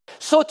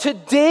So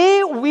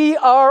today we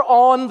are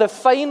on the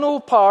final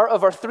part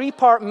of our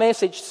three-part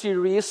message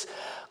series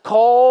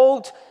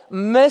called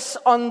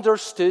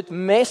Misunderstood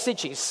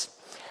Messages.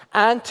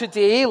 And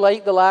today,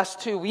 like the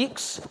last 2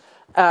 weeks,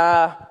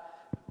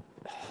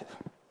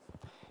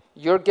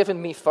 you're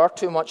giving me far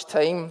too much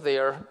time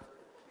there.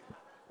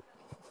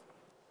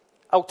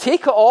 I'll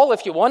take it all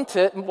if you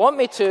want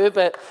me to,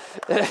 but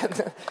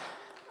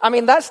I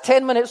mean, that's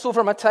 10 minutes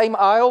over my time.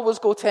 I always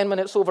go 10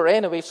 minutes over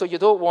anyway, so you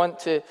don't want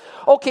to.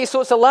 Okay,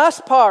 so it's the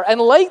last part. And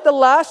like the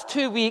last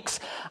 2 weeks,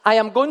 I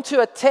am going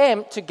to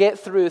attempt to get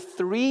through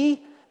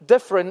 3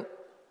 different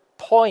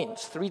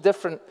points, 3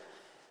 different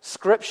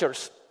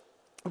scriptures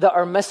that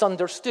are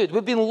misunderstood.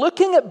 We've been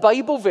looking at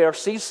Bible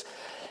verses,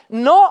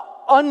 not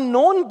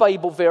unknown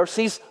Bible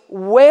verses,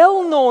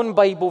 well-known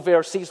Bible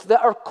verses that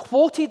are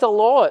quoted a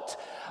lot,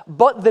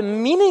 but the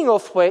meaning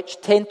of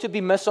which tend to be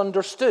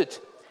misunderstood.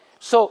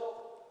 So,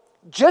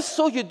 just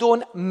so you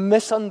don't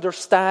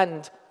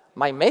misunderstand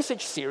my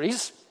message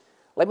series,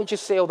 let me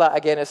just say all that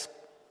again as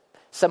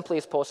simply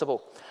as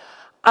possible.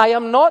 I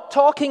am not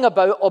talking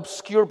about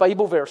obscure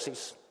Bible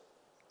verses.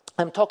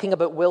 I'm talking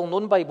about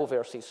well-known Bible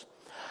verses.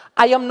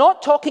 I am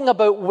not talking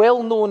about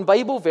well-known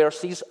Bible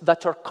verses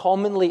that are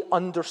commonly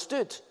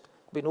understood.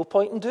 There'd be no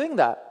point in doing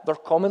that. They're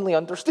commonly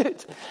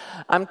understood.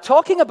 I'm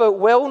talking about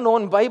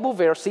well-known Bible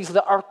verses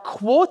that are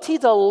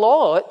quoted a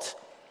lot,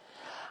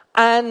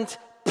 and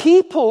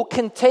people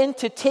can tend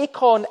to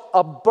take on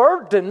a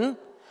burden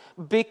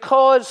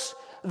because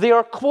they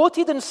are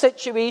quoted in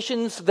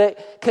situations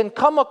that can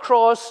come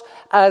across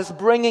as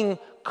bringing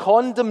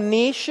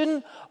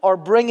condemnation or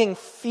bringing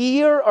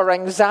fear or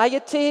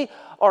anxiety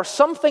or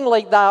something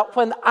like that,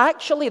 when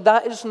actually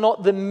that is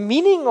not the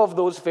meaning of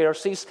those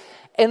verses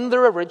in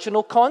their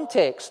original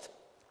context.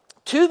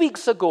 2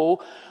 weeks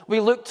ago, we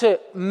looked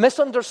at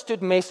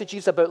misunderstood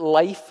messages about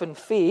life and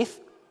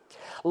faith.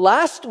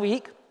 Last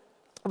week,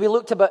 we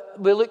looked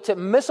at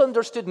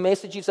misunderstood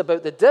messages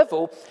about the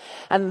devil,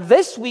 and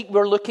this week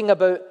we're looking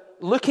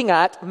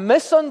at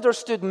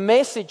misunderstood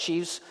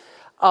messages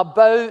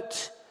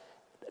about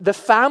the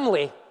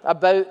family,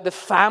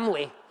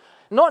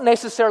 Not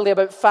necessarily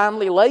about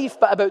family life,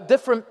 but about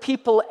different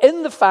people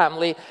in the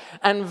family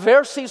and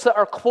verses that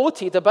are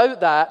quoted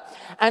about that.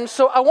 And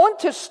so I want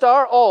to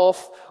start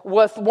off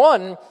with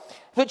one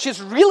which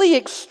is really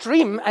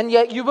extreme, and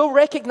yet you will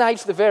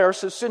recognize the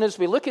verse as soon as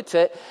we look at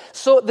it.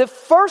 So the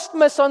first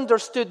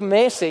misunderstood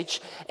message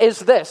is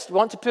this. Do you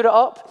want to put it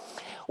up?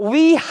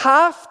 We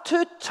have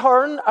to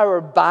turn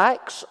our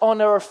backs on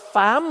our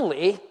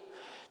family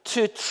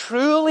to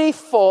truly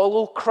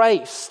follow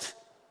Christ.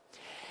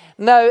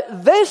 Now,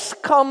 this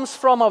comes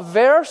from a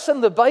verse in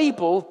the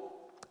Bible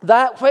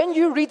that when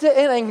you read it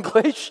in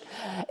English,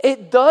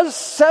 it does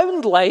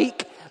sound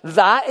like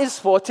that is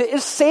what it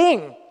is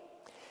saying.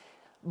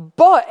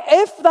 But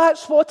if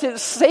that's what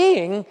it's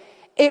saying,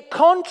 it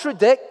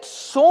contradicts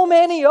so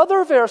many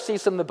other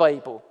verses in the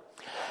Bible.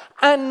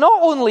 And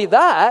not only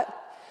that,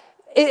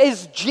 it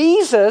is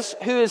Jesus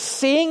who is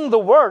saying the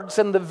words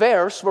in the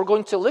verse we're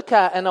going to look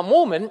at in a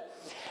moment.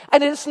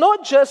 And it's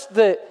not just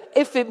that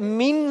if it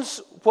means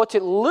what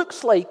it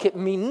looks like it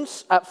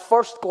means at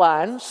first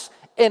glance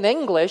in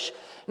English,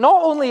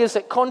 not only is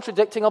it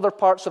contradicting other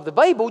parts of the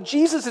Bible,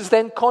 Jesus is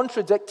then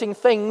contradicting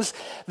things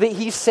that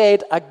he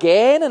said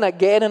again and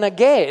again and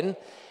again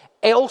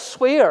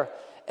elsewhere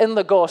in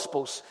the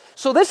Gospels.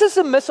 So this is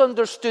a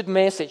misunderstood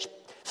message.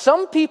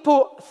 Some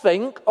people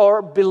think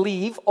or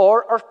believe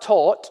or are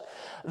taught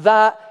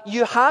that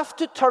you have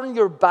to turn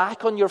your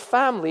back on your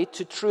family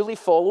to truly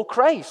follow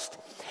Christ.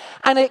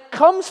 And it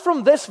comes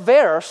from this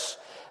verse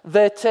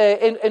that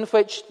in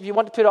which, if you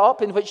want to put it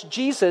up, in which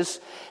Jesus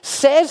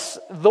says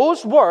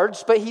those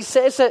words, but he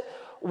says it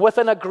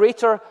within a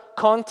greater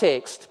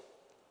context.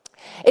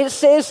 It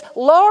says,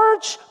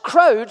 large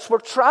crowds were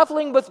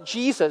traveling with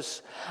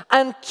Jesus,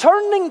 and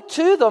turning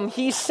to them,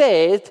 he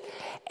said,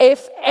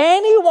 if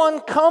anyone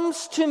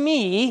comes to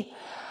me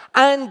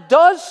and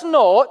does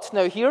not,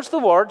 now here's the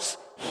words,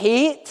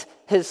 hate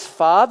his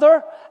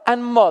father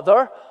and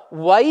mother,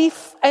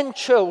 wife and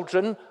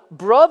children,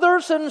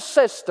 brothers and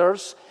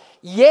sisters,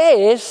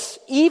 yes,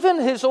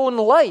 even his own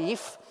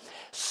life,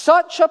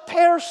 such a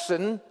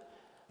person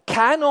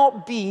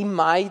cannot be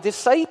my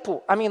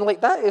disciple. I mean,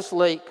 that is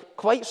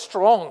quite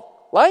strong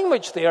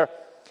language there.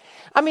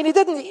 I mean,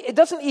 it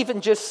doesn't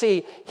even just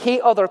say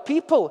hate other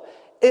people.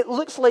 It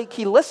looks like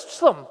he lists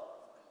them.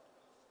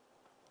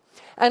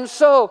 And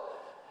so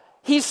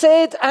he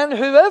said, and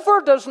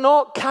whoever does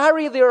not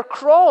carry their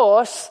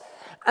cross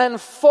and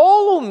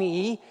follow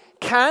me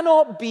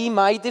cannot be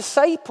my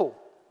disciple.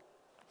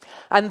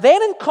 And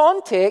then in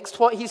context,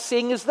 what he's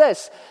saying is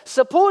this.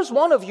 Suppose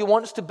one of you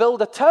wants to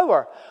build a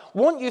tower.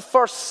 Won't you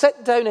first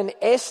sit down and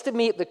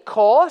estimate the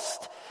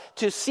cost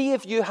to see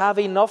if you have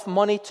enough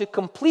money to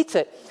complete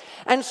it?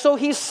 And so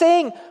he's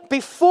saying,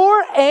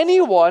 before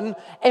anyone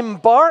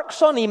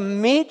embarks on a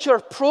major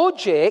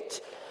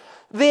project,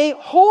 they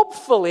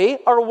hopefully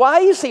are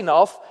wise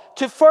enough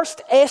to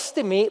first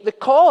estimate the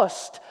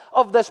cost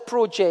of this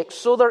project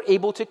so they're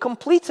able to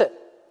complete it.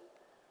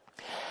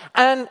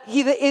 And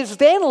he is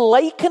then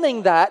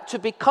likening that to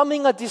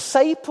becoming a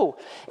disciple.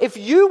 If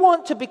you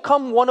want to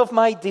become one of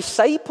my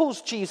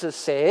disciples, Jesus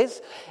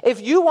says, if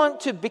you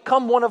want to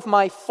become one of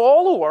my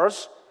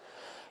followers,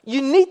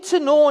 you need to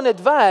know in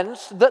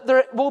advance that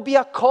there will be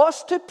a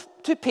cost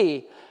to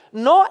pay.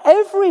 Not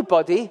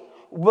everybody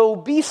will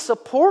be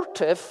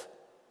supportive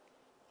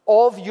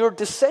of your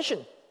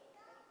decision.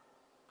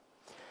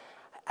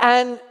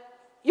 And,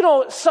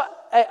 so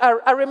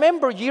I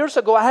remember years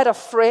ago, I had a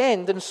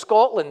friend in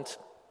Scotland,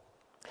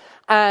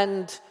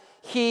 and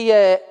he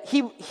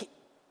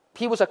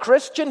was a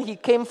Christian. He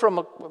came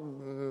from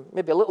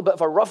maybe a little bit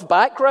of a rough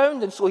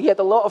background, and so he had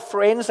a lot of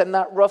friends in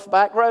that rough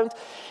background.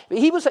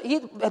 He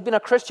had been a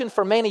Christian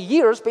for many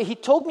years, but he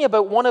told me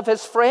about one of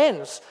his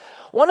friends.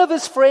 One of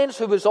his friends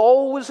who was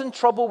always in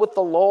trouble with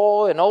the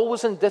law and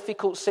always in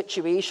difficult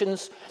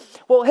situations.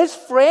 Well, his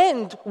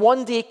friend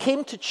one day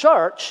came to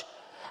church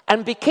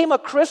and became a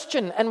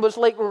Christian and was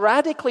like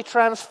radically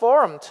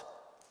transformed.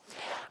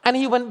 And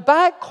he went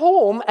back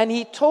home and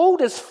he told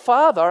his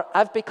father,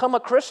 I've become a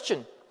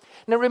Christian.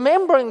 Now,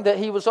 remembering that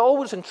he was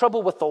always in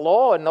trouble with the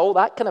law and all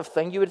that kind of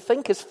thing, you would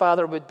think his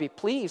father would be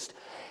pleased.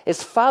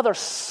 His father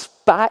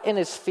spat in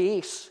his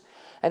face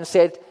and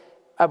said,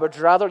 I would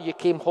rather you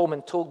came home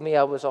and told me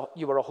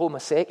you were a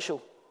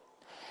homosexual.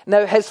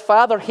 Now, his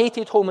father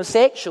hated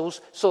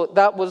homosexuals, so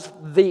that was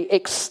the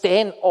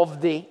extent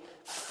of the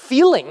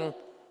feeling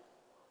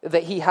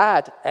that he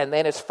had, and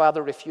then his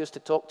father refused to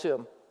talk to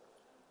him.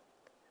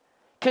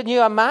 Can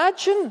you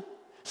imagine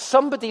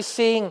somebody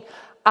saying,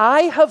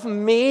 I have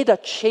made a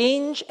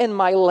change in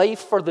my life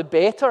for the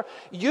better?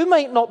 You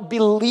might not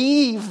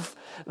believe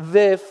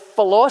the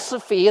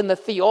philosophy and the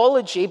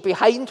theology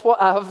behind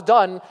what I have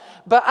done,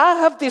 but I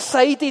have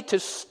decided to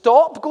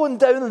stop going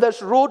down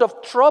this road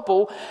of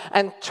trouble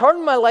and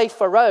turn my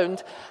life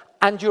around,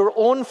 and your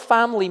own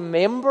family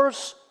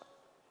members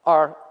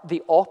are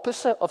the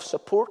opposite of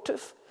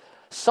supportive.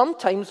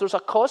 Sometimes there's a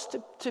cost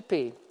to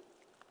pay.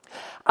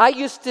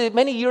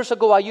 Many years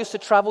ago, I used to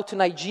travel to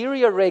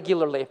Nigeria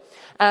regularly,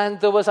 and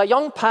there was a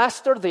young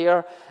pastor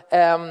there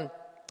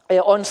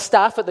on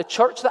staff at the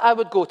church that I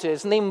would go to.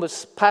 His name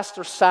was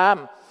Pastor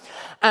Sam,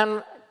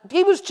 and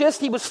he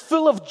was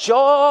full of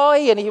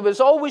joy, and he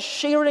was always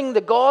sharing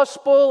the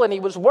gospel, and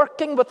he was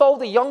working with all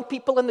the young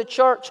people in the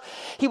church.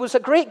 He was a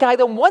great guy.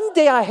 Then one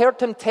day I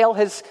heard him tell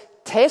his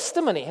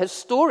testimony, his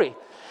story,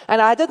 and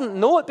I didn't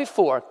know it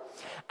before.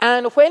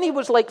 And when he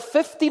was like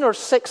 15 or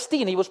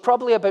 16, he was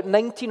probably about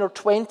 19 or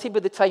 20 by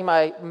the time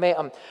I met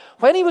him.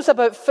 When he was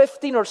about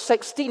 15 or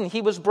 16, he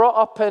was brought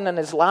up in an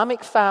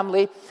Islamic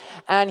family,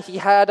 and he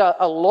had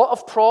a lot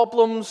of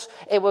problems.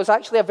 It was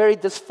actually a very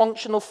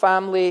dysfunctional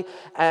family,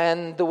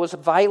 and there was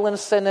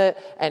violence in it,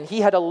 and he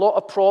had a lot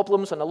of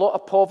problems and a lot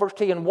of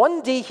poverty. And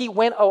one day he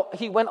went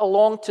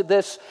along to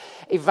this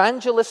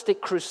evangelistic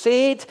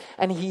crusade,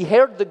 and he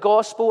heard the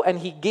gospel, and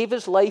he gave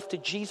his life to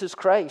Jesus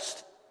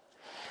Christ.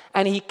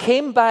 And he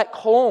came back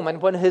home,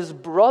 and when his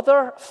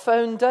brother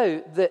found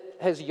out that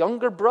his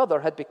younger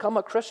brother had become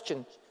a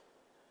Christian,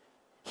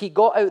 he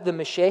got out the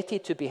machete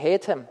to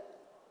behead him.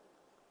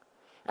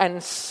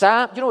 And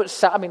Sam, I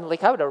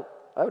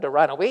would have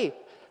ran away.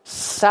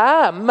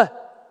 Sam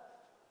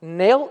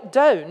knelt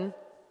down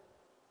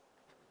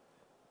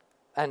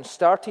and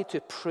started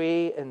to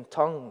pray in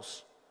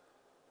tongues,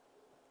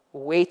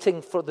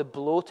 waiting for the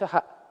blow to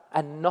happen,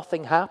 and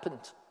nothing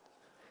happened.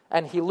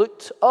 And he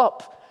looked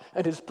up,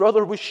 and his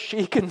brother was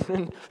shaken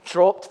and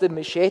dropped the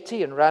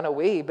machete and ran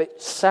away.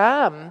 But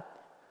Sam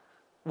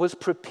was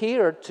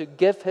prepared to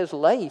give his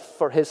life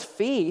for his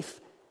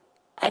faith,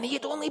 and he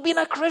had only been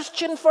a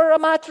Christian for a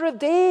matter of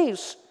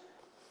days.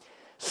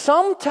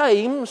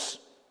 Sometimes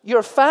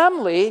your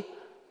family,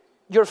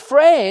 your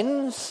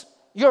friends,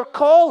 your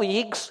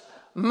colleagues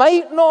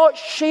might not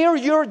share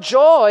your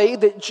joy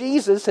that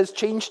Jesus has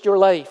changed your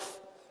life.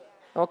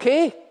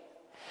 Okay?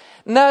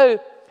 Now,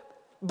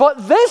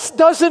 but this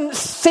doesn't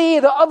say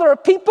that other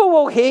people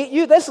will hate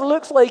you. This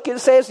looks like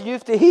it says you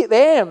have to hate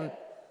them.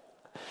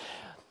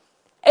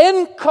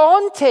 In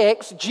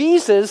context,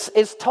 Jesus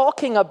is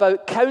talking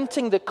about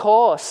counting the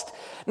cost.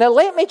 Now,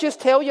 let me just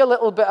tell you a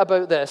little bit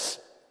about this.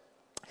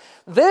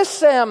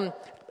 This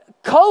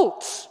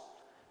cults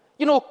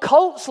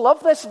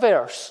love this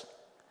verse.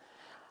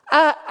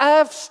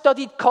 I've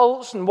studied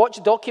cults and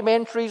watched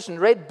documentaries and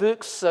read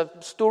books,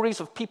 stories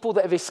of people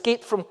that have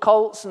escaped from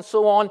cults and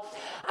so on.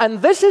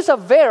 And this is a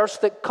verse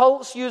that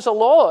cults use a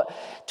lot.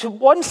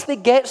 Once they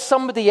get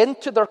somebody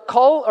into their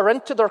cult or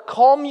into their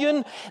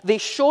commune, they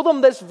show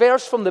them this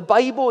verse from the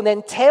Bible and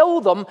then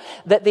tell them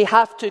that they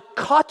have to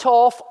cut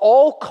off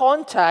all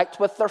contact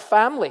with their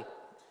family.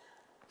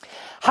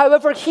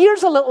 However,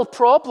 here's a little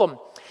problem.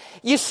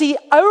 You see,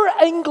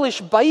 our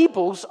English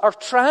Bibles are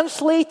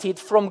translated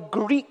from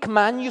Greek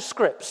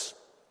manuscripts.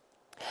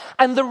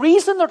 And the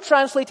reason they're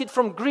translated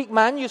from Greek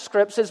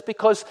manuscripts is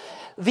because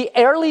the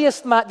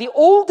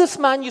oldest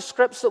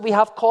manuscripts that we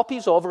have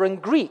copies of are in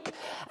Greek.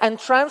 And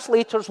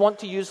translators want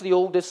to use the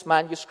oldest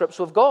manuscripts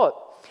we've got.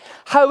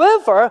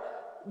 However,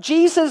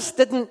 Jesus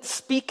didn't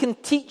speak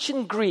and teach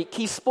in Greek.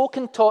 He spoke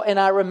and taught in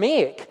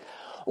Aramaic.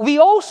 We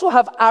also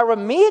have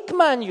Aramaic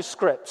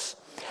manuscripts.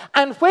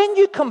 And when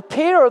you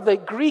compare the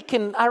Greek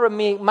and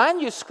Aramaic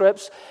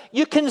manuscripts,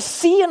 you can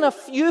see in a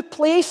few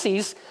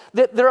places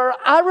that there are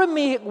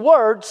Aramaic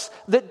words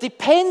that,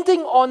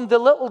 depending on the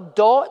little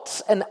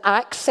dots and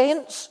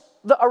accents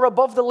that are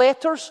above the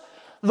letters,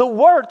 the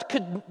word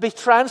could be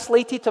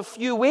translated a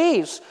few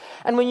ways.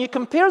 And when you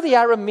compare the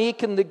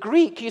Aramaic and the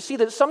Greek, you see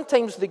that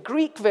sometimes the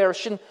Greek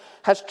version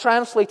has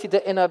translated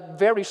it in a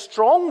very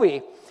strong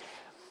way.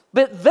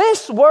 But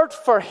this word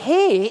for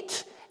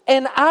hate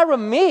in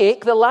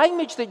Aramaic, the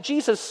language that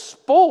Jesus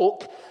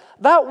spoke,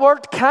 that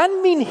word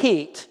can mean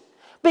hate.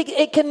 But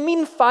it can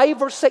mean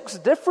 5 or 6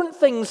 different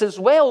things as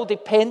well,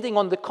 depending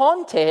on the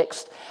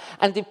context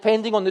and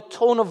depending on the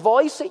tone of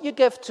voice that you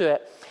give to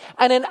it.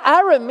 And in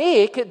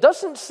Aramaic, it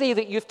doesn't say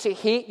that you have to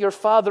hate your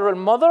father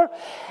and mother.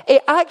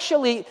 It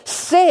actually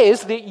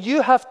says that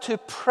you have to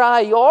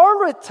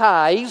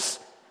prioritize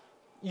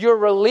your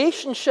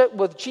relationship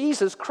with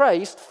Jesus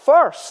Christ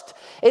first.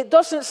 It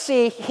doesn't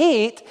say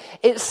hate,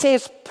 it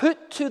says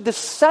put to the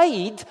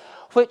side,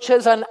 which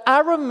is an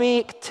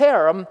Aramaic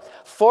term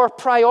for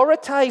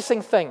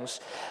prioritizing things.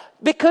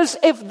 Because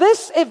if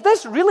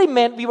this really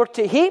meant we were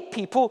to hate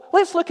people,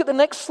 let's look at the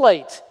next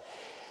slide.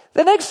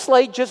 The next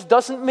slide just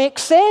doesn't make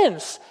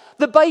sense.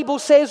 The Bible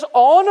says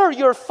honor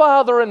your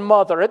father and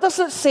mother. It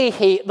doesn't say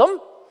hate them.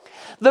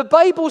 The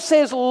Bible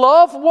says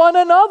love one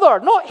another,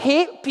 not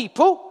hate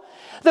people.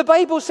 The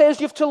Bible says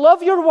you have to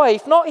love your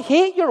wife, not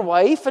hate your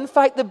wife. In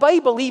fact, the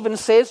Bible even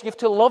says you have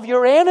to love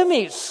your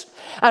enemies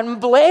and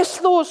bless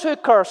those who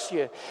curse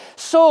you.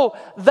 So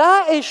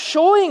that is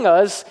showing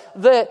us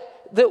that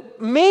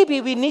maybe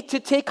we need to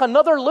take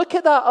another look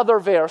at that other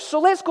verse. So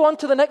let's go on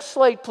to the next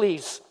slide,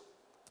 please.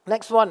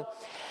 Next one.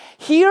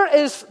 Here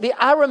is the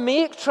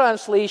Aramaic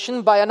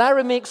translation by an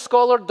Aramaic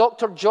scholar,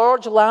 Dr.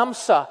 George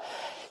Lamsa.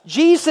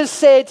 Jesus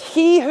said,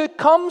 "He who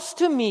comes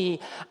to me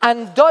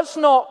and does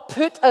not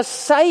put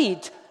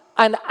aside,"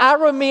 an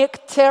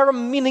Aramaic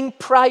term meaning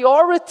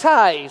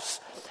prioritize,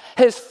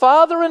 "his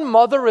father and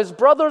mother, his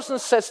brothers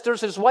and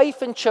sisters, his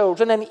wife and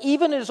children, and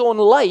even his own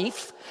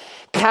life,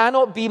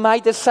 cannot be my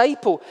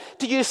disciple."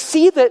 Do you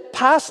see that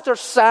Pastor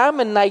Sam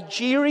in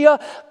Nigeria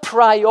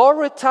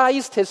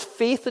prioritized his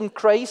faith in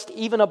Christ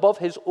even above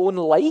his own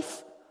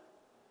life,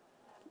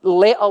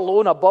 let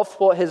alone above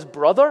what his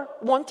brother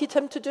wanted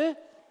him to do?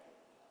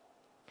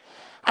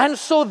 And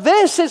so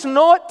this is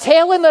not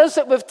telling us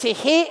that we have to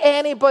hate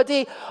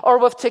anybody or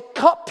we have to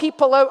cut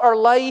people out of our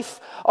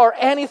life or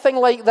anything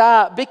like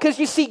that. Because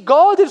you see,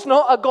 God is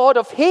not a God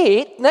of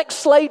hate. Next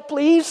slide,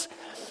 please.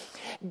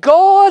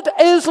 God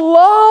is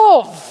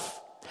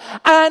love.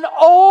 And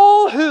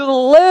all who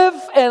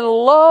live in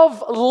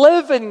love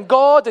live in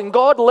God and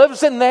God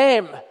lives in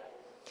them.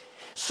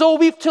 So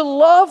we've to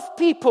love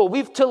people.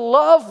 We've to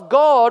love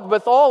God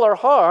with all our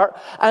heart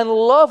and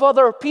love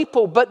other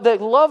people. But the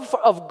love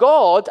of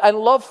God and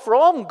love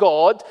from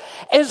God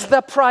is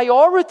the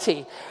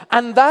priority.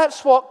 And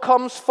that's what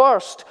comes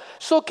first.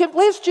 So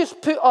let's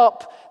just put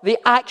up the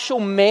actual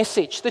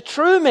message, the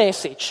true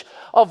message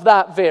of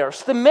that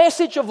verse. The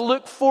message of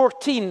Luke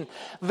 14,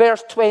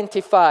 verse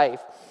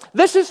 25.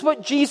 This is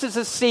what Jesus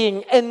is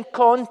saying in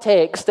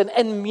context and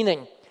in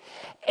meaning.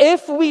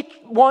 If we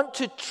want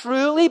to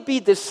truly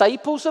be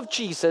disciples of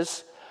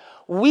Jesus,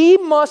 we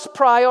must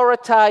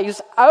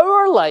prioritize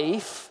our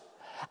life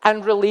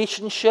and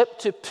relationship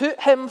to put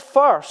him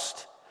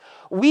first.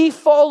 We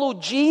follow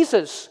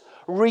Jesus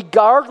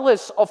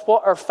regardless of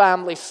what our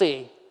family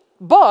say.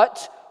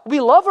 But we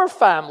love our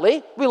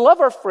family, we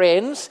love our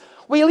friends,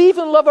 we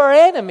even love our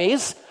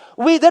enemies.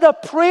 We did a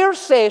prayer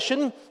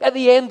session at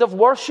the end of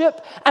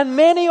worship, and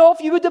many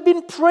of you would have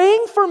been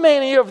praying for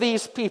many of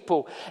these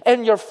people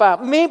in your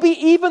family. Maybe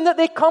even that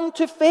they come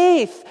to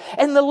faith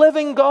in the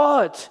living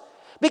God,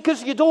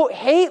 because you don't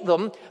hate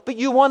them, but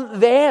you want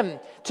them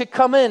to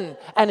come in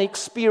and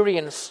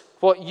experience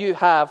what you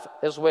have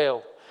as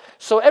well.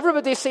 So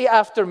everybody say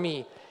after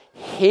me,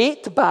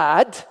 hate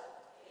bad,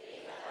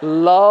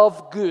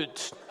 love good.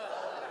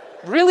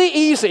 Really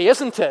easy,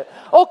 isn't it?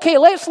 Okay,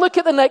 let's look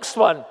at the next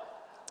one.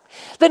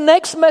 The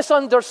next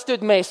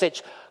misunderstood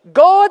message.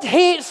 God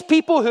hates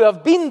people who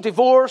have been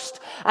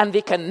divorced and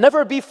they can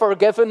never be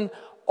forgiven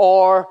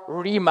or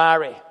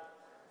remarry.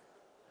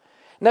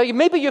 Now,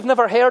 maybe you've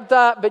never heard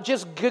that, but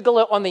just Google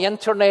it on the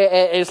internet.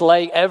 It is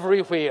like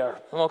everywhere,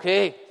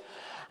 okay?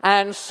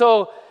 And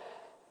so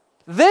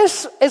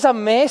this is a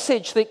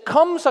message that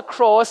comes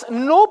across.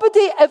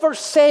 Nobody ever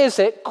says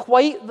it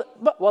quite,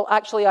 well,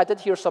 actually, I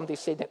did hear somebody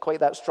saying it quite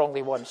that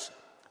strongly once.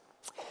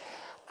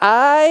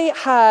 I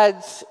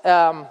had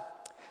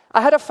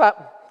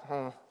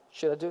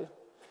should I do?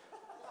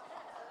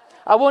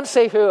 I won't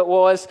say who it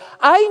was.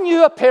 I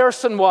knew a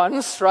person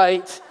once,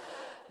 right?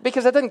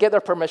 Because I didn't get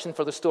their permission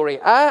for the story.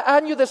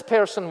 I knew this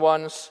person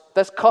once,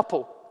 this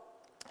couple,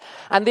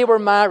 and they were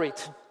married,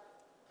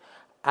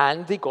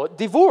 and they got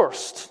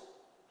divorced.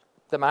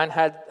 The man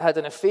had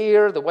an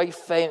affair, the wife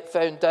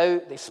found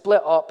out, they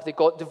split up, they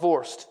got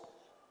divorced.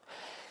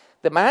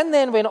 The man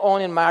then went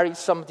on and married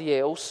somebody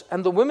else,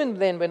 and the woman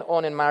then went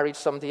on and married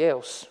somebody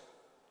else.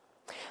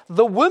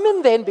 The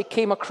woman then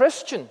became a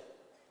Christian.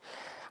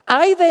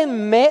 I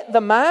then met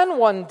the man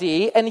one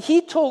day, and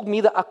he told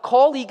me that a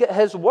colleague at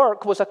his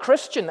work was a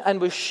Christian and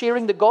was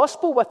sharing the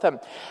gospel with him.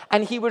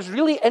 And he was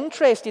really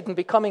interested in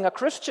becoming a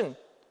Christian.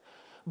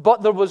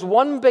 But there was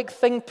one big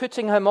thing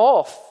putting him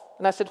off.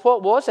 And I said,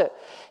 what was it?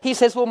 He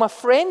says, well, my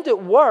friend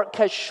at work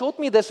has showed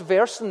me this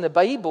verse in the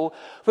Bible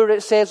where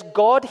it says,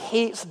 God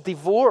hates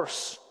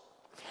divorce.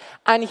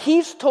 And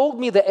he's told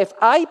me that if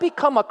I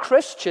become a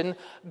Christian,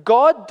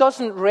 God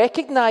doesn't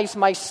recognize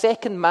my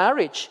second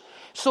marriage.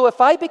 So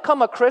if I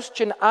become a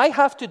Christian, I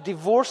have to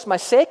divorce my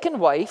second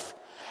wife,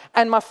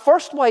 and my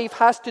first wife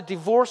has to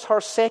divorce her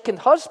second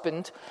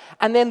husband,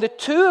 and then the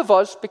two of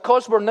us,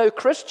 because we're now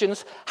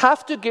Christians,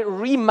 have to get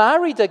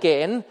remarried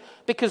again,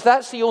 because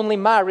that's the only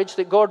marriage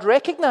that God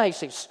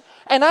recognizes.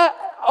 And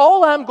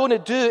all I'm going to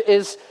do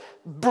is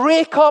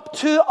break up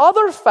two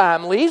other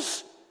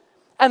families.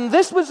 And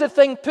this was the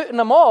thing putting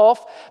him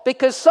off,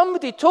 because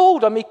somebody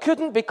told him he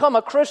couldn't become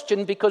a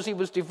Christian because he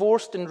was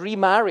divorced and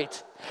remarried.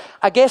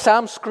 I guess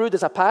I'm screwed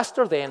as a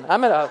pastor then.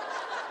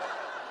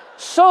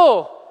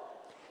 So,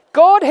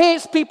 God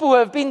hates people who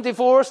have been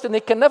divorced and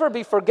they can never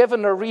be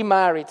forgiven or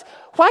remarried.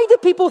 Why do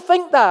people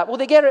think that? Well,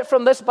 they get it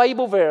from this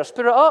Bible verse.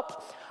 Put it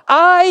up.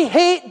 I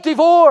hate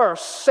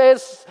divorce,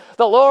 says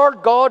the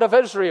Lord God of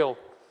Israel.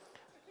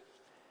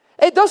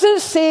 It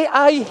doesn't say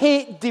I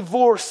hate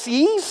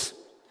divorcees.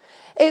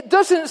 It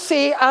doesn't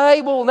say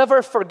I will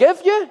never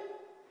forgive you.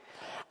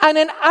 And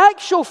in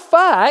actual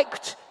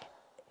fact,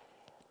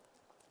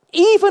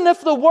 even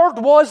if the word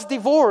was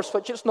divorce,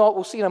 which it's not,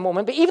 we'll see in a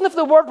moment, but even if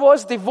the word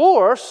was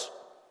divorce,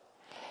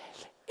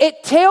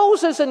 it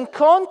tells us in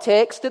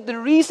context that the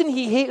reason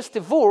he hates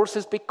divorce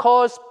is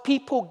because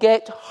people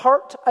get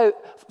hurt out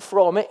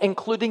from it,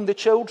 including the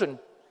children.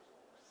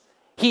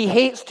 He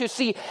hates to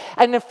see.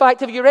 And in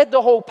fact, if you read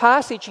the whole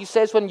passage, he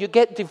says when you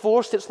get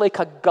divorced, it's like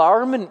a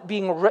garment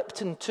being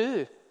ripped in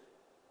two.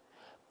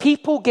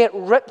 People get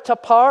ripped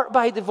apart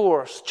by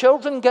divorce.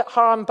 Children get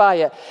harmed by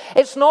it.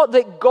 It's not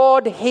that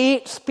God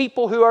hates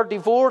people who are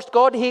divorced.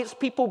 God hates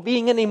people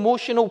being in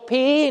emotional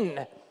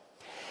pain.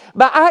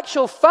 But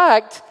actual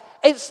fact,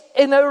 it's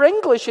in our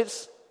English,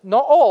 it's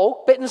not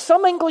all, but in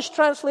some English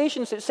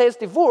translations it says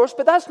divorce,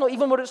 but that's not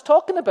even what it's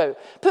talking about.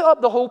 Put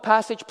up the whole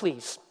passage,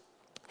 please.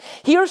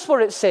 Here's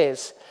what it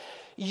says.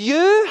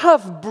 You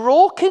have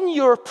broken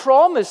your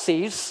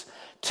promises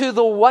to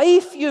the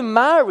wife you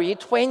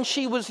married when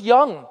she was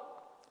young.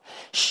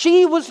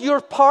 She was your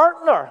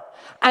partner,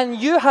 and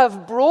you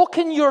have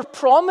broken your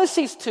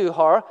promises to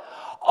her,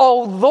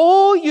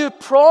 although you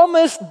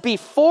promised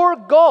before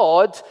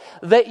God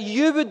that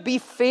you would be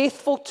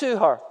faithful to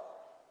her.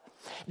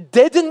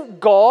 Didn't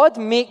God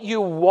make you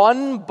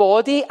one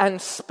body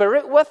and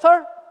spirit with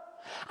her?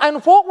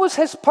 And what was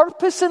his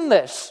purpose in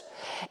this?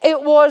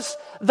 It was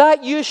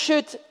that you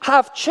should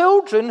have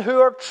children who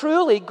are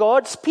truly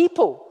God's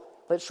people.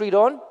 Let's read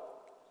on.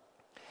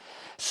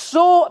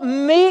 So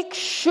make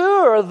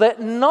sure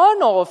that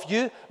none of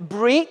you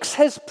breaks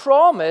his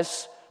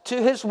promise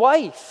to his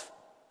wife.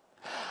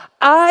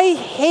 I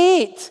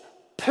hate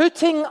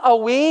putting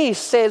away,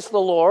 says the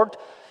Lord.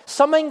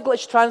 Some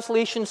English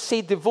translations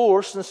say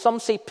divorce and some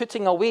say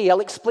putting away. I'll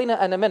explain it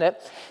in a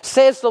minute.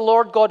 Says the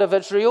Lord God of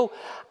Israel,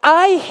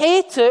 I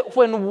hate it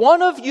when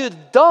one of you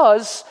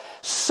does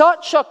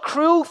such a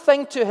cruel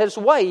thing to his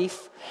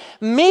wife.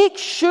 Make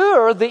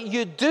sure that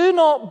you do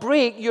not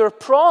break your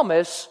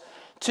promise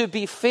to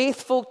be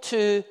faithful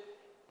to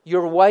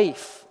your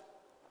wife.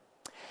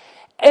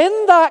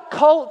 In that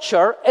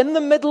culture, in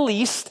the Middle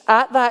East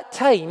at that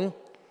time,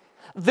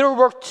 there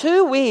were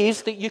two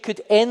ways that you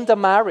could end a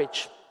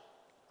marriage.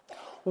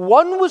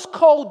 One was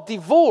called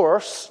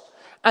divorce,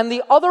 and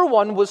the other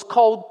one was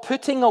called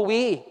putting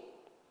away.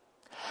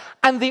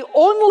 And the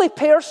only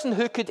person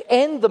who could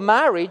end the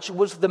marriage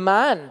was the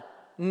man,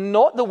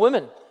 not the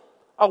woman.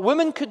 A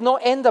woman could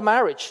not end a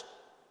marriage.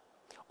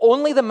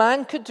 Only the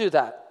man could do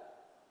that.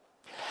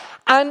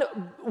 And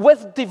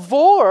with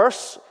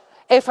divorce,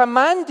 if a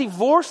man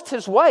divorced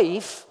his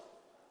wife,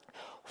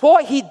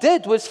 what he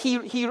did was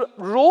he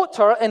wrote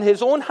her in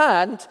his own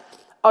hand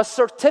a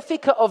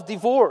certificate of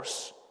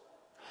divorce.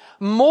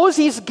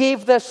 Moses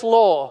gave this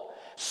law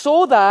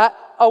so that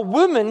a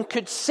woman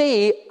could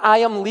say, I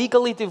am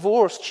legally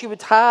divorced. She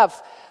would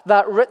have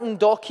that written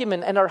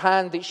document in her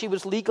hand that she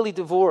was legally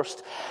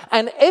divorced.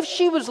 And if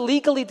she was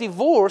legally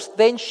divorced,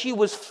 then she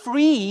was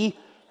free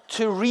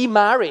to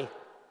remarry.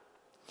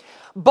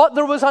 But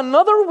there was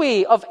another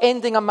way of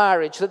ending a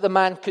marriage that the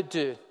man could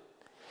do.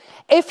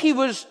 If he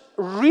was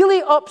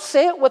really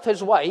upset with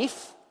his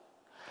wife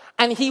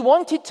and he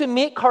wanted to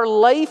make her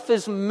life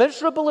as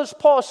miserable as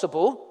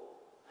possible,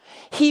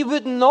 he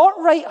would not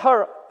write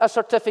her a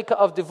certificate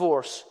of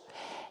divorce.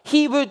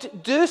 He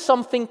would do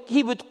something,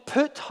 he would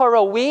put her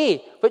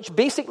away, which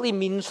basically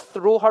means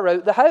throw her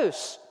out the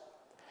house.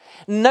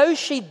 Now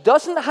she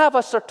doesn't have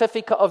a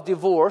certificate of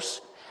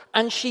divorce,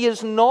 and she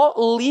is not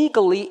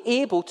legally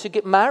able to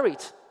get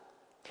married.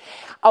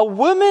 A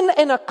woman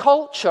in a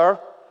culture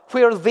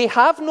where they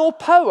have no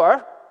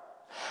power,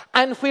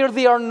 and where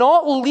they are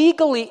not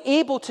legally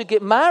able to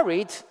get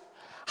married,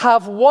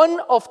 have one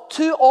of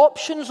two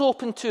options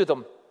open to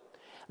them.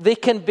 They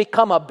can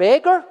become a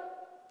beggar,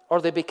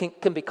 or they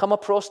can become a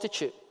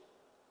prostitute,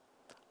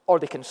 or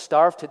they can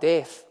starve to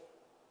death.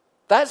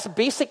 That's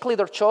basically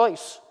their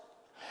choice.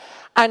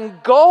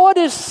 And God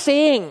is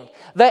saying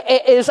that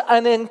it is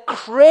an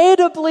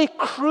incredibly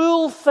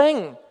cruel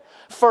thing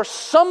for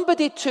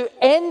somebody to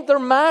end their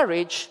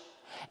marriage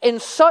in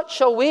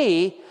such a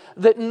way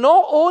that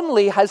not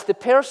only has the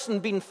person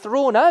been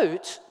thrown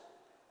out,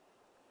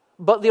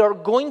 but they are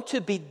going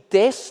to be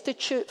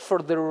destitute for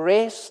the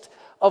rest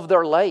of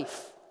their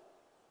life.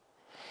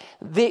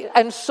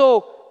 And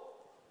so,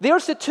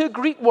 there's the two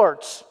Greek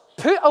words.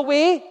 Put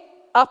away,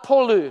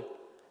 apolou.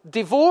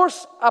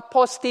 Divorce,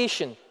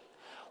 apostation.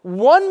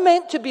 One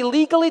meant to be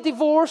legally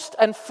divorced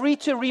and free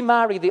to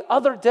remarry. The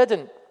other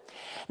didn't.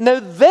 Now,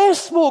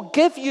 this will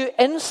give you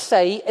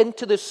insight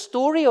into the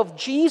story of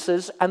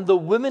Jesus and the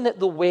woman at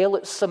the well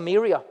at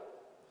Samaria.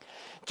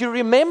 Do you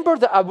remember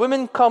that a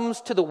woman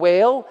comes to the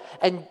well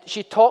and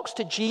she talks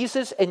to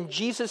Jesus, and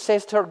Jesus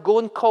says to her, go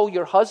and call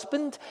your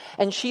husband?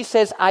 And she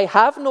says, I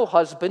have no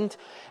husband.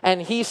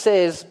 And he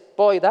says,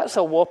 boy, that's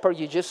a whopper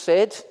you just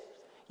said.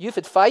 You've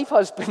had 5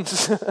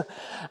 husbands.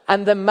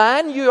 And the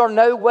man you are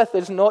now with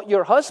is not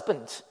your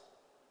husband.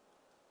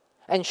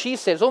 And she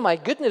says, oh my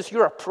goodness,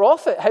 you're a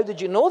prophet. How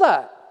did you know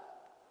that?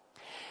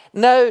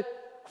 Now,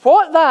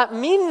 what that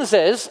means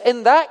is,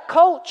 in that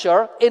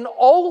culture, in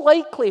all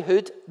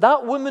likelihood,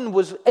 that woman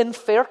was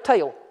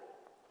infertile.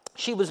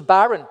 She was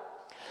barren.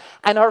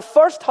 And her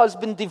first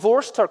husband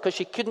divorced her because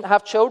she couldn't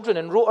have children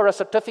and wrote her a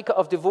certificate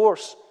of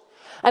divorce.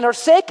 And her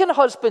second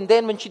husband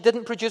then, when she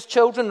didn't produce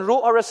children,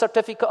 wrote her a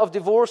certificate of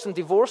divorce and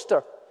divorced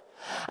her.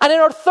 And then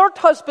her third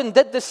husband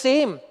did the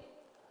same.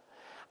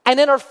 And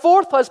then her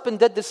fourth husband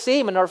did the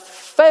same, and her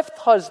fifth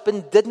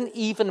husband didn't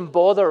even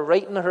bother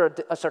writing her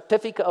a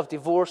certificate of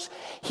divorce.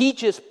 He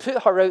just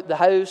put her out the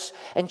house,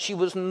 and she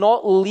was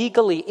not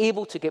legally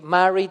able to get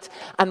married,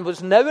 and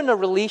was now in a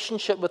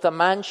relationship with a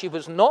man she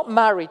was not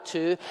married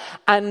to,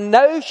 and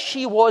now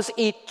she was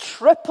a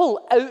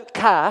triple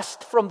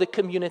outcast from the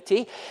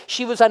community.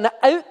 She was an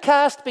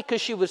outcast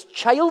because she was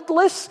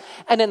childless,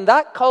 and in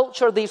that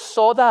culture they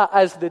saw that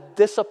as the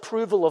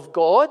disapproval of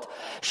God.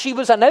 She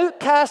was an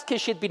outcast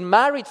because she'd been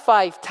married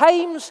 5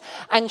 times,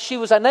 and she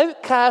was an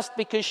outcast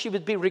because she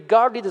would be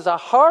regarded as a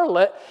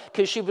harlot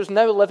because she was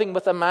now living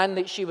with a man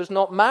that she was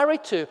not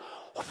married to.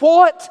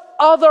 What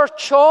other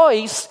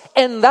choice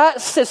in that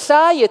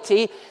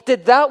society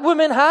did that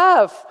woman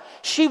have?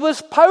 She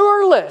was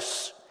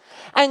powerless.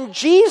 And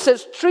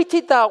Jesus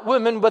treated that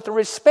woman with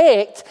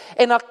respect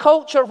in a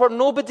culture where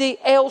nobody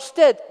else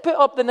did. Put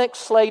up the next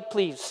slide,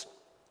 please.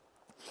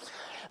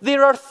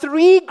 There are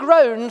 3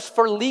 grounds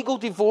for legal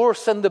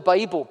divorce in the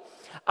Bible: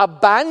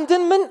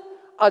 abandonment,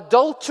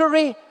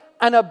 adultery,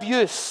 and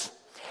abuse.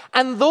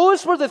 And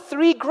those were the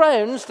 3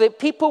 grounds that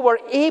people were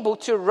able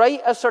to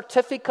write a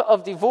certificate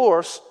of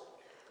divorce,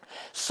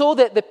 so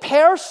that the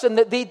person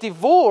that they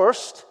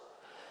divorced,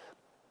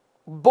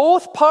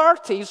 both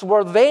parties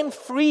were then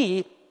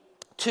free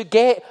to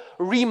get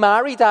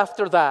remarried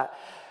after that.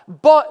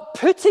 But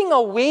putting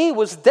away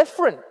was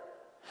different.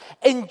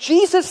 In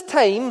Jesus'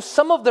 time,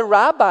 some of the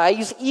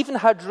rabbis even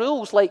had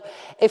rules like,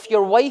 if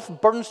your wife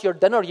burns your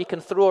dinner, you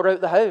can throw her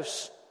out the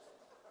house.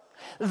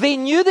 They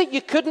knew that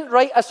you couldn't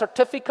write a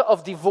certificate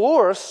of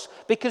divorce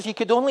because you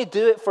could only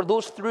do it for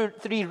those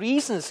 3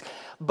 reasons.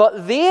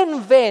 But they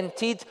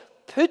invented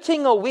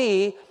putting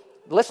away,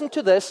 listen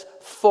to this,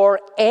 for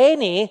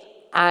any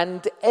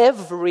and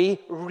every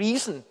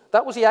reason.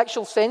 That was the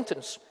actual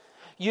sentence.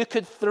 You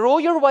could throw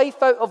your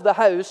wife out of the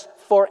house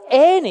for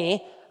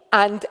any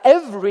and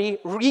every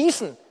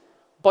reason,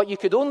 but you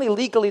could only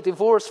legally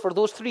divorce for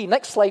those 3.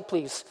 Next slide,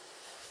 please.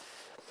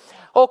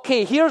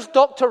 Okay, here's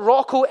Dr.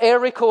 Rocco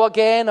Errico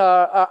again,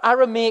 our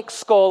Aramaic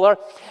scholar,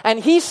 and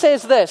he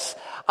says this: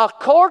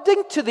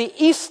 according to the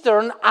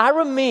Eastern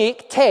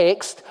Aramaic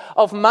text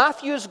of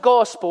Matthew's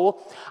Gospel,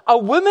 a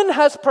woman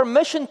has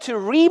permission to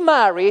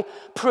remarry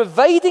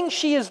providing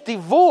she is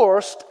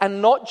divorced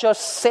and not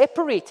just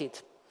separated.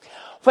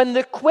 When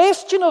the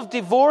question of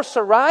divorce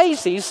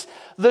arises,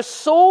 the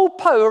sole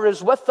power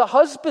is with the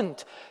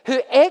husband, who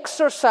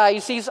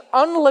exercises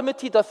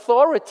unlimited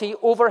authority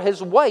over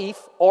his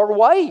wife or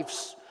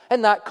wives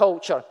in that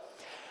culture.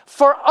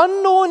 For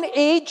unknown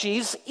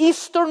ages,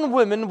 Eastern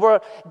women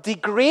were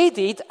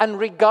degraded and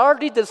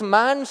regarded as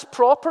man's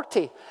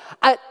property,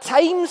 at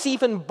times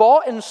even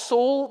bought and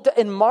sold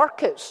in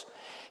markets.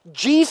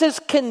 Jesus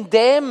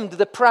condemned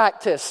the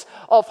practice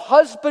of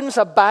husbands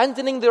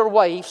abandoning their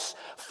wives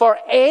for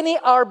any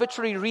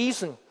arbitrary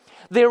reason.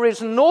 There is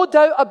no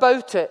doubt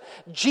about it.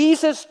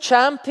 Jesus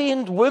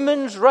championed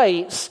women's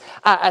rights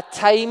at a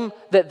time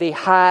that they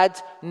had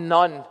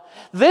none.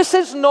 This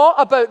is not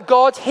about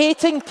God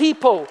hating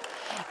people.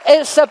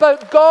 It's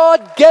about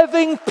God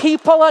giving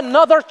people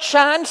another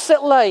chance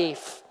at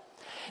life.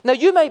 Now,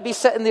 you might be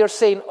sitting there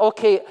saying,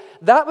 okay,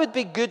 that would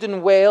be good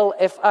and well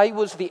if I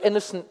was the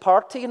innocent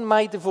party in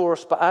my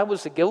divorce, but I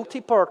was the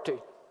guilty party.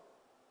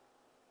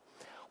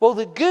 Well,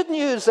 the good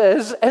news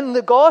is, in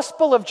the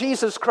gospel of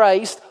Jesus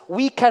Christ,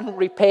 we can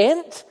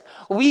repent,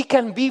 we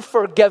can be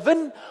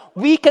forgiven,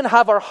 we can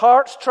have our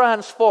hearts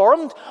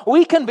transformed,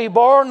 we can be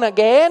born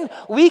again,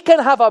 we can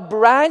have a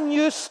brand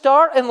new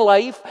start in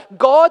life.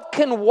 God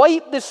can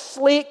wipe the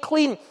slate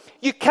clean.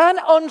 You can't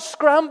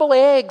unscramble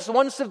eggs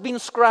once they've been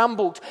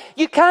scrambled.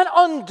 You can't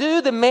undo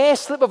the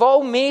mess that we've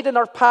all made in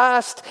our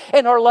past,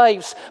 in our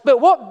lives.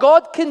 But what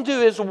God can do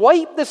is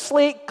wipe the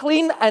slate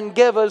clean and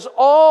give us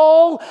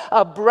all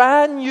a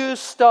brand new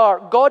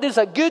start. God is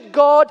a good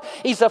God.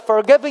 He's a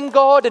forgiving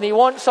God, and He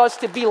wants us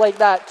to be like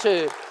that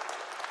too.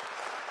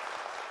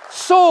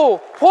 So,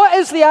 what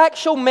is the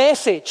actual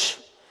message?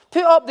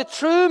 Put up the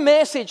true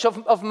message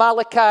of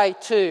Malachi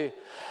 2.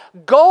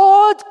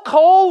 God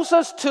calls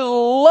us to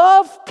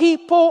love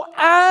people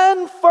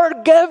and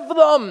forgive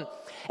them,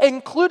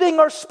 including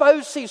our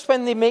spouses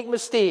when they make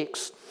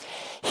mistakes.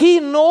 He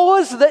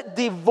knows that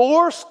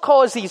divorce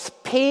causes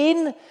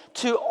pain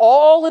to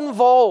all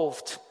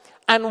involved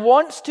and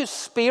wants to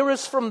spare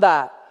us from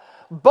that.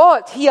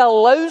 But He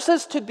allows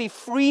us to be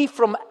free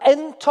from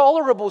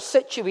intolerable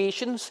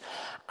situations,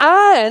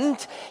 and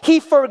He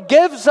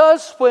forgives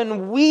us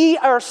when we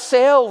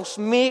ourselves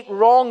make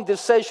wrong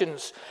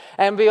decisions.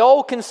 And we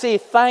all can say,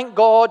 thank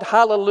God,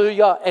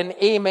 hallelujah, and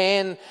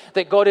amen,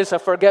 that God is a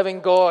forgiving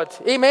God.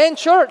 Amen,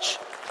 church?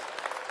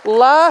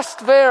 Last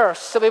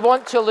verse that we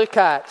want to look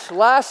at.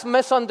 Last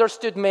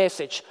misunderstood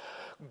message.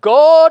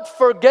 God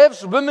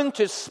forgives women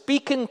to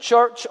speak in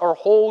church or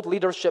hold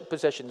leadership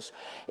positions.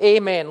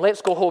 Amen.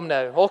 Let's go home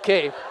now.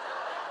 Okay.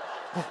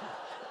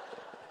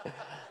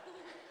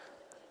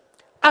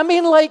 I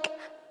mean,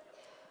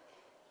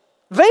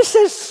 this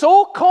is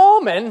so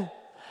common,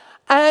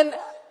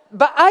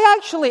 but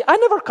I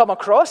never come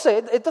across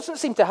it. It doesn't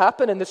seem to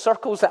happen in the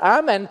circles that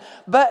I'm in,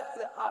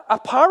 but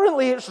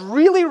apparently it's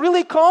really,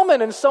 really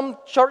common in some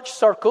church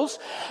circles,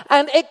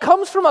 and it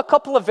comes from a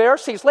couple of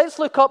verses. Let's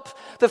look up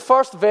the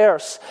first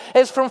verse.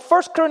 It's from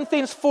 1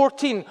 Corinthians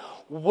 14.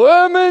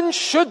 Women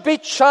should be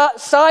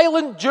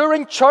silent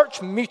during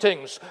church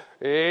meetings.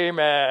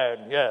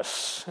 Amen.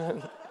 Yes.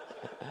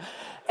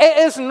 It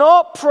is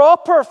not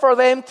proper for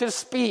them to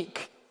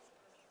speak.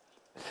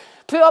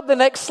 Put up the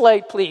next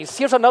slide, please.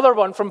 Here's another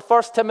one from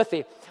 1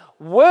 Timothy.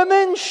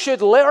 Women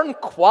should learn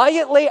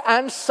quietly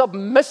and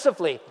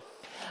submissively.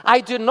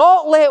 I do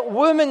not let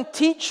women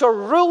teach or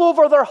rule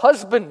over their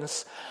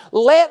husbands.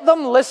 Let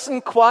them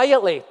listen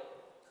quietly.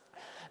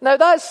 Now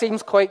that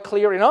seems quite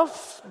clear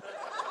enough.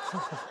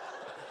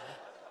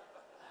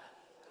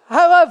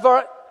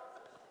 However,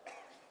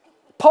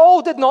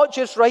 Paul did not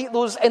just write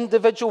those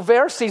individual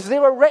verses. They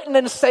were written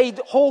inside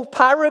whole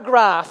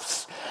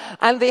paragraphs,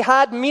 and they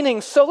had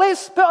meaning. So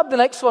let's put up the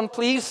next one,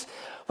 please,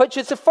 which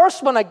is the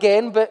first one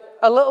again, but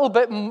a little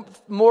bit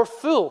more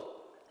full.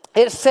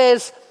 It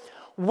says,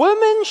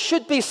 women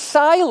should be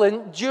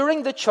silent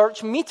during the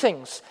church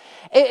meetings.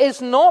 It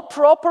is not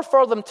proper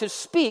for them to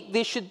speak.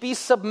 They should be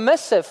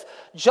submissive,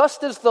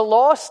 just as the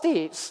law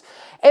states.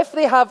 If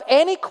they have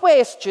any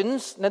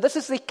questions, now this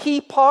is the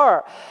key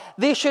part,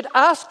 they should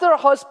ask their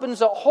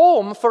husbands at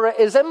home, for it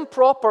is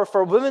improper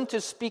for women to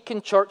speak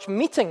in church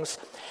meetings.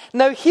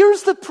 Now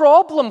here's the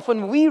problem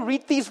when we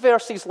read these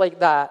verses like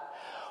that.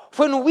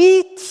 When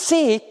we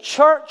say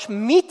church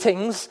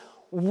meetings,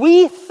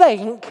 we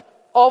think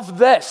of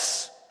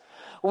this.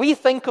 We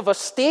think of a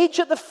stage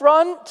at the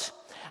front,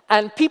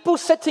 and people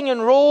sitting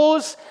in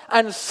rows,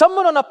 and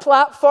someone on a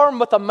platform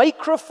with a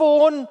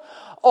microphone.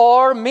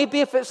 Or maybe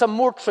if it's a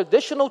more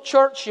traditional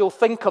church, you'll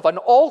think of an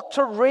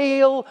altar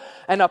rail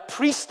and a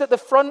priest at the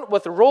front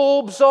with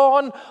robes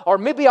on, or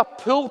maybe a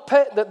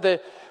pulpit that the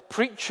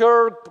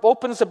preacher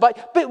opens the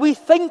Bible. But we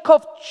think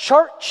of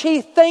churchy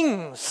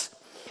things.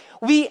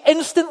 We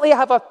instantly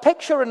have a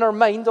picture in our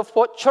mind of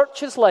what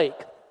church is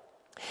like.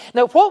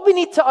 Now, what we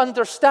need to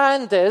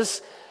understand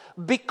is,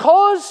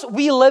 because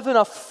we live in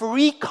a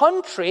free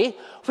country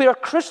where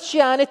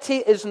Christianity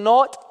is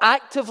not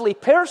actively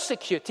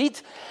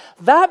persecuted,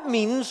 that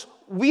means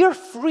we're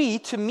free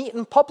to meet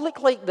in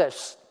public like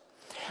this.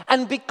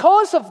 And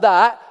because of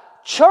that,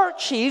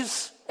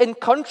 churches in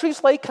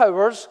countries like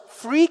ours,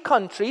 free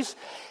countries,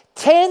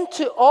 tend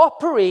to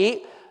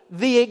operate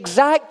the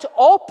exact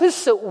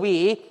opposite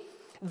way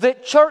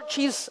that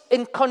churches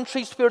in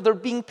countries where they're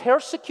being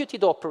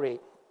persecuted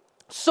operate.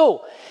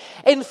 So,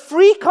 in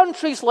free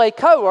countries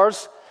like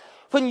ours,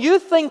 when you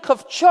think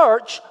of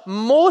church,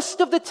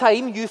 most of the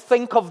time you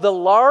think of the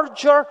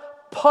larger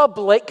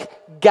public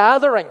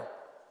gathering.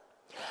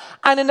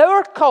 And in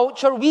our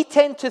culture, we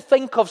tend to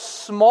think of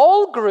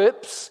small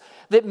groups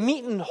that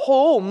meet in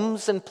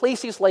homes and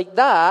places like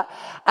that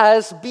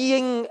as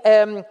being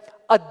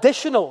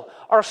additional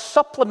or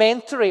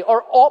supplementary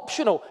or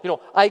optional. You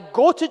know, I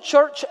go to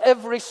church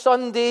every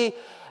Sunday,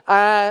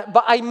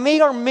 but I may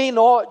or may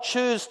not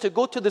choose to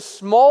go to the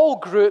small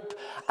group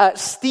at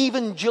Steve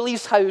and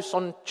Julie's house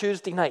on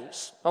Tuesday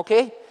nights.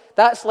 Okay?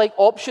 That's like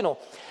optional.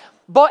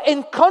 But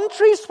in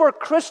countries where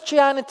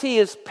Christianity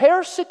is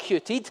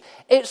persecuted,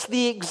 it's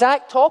the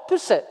exact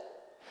opposite.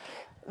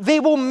 They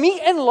will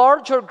meet in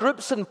larger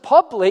groups in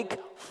public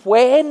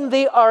when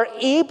they are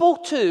able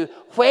to,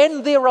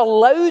 when they're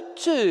allowed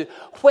to,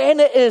 when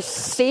it is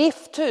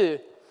safe to.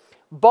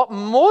 But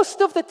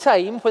most of the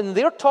time, when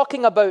they're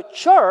talking about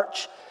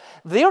church,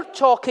 they're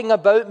talking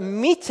about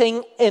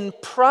meeting in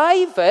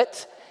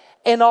private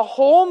in a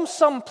home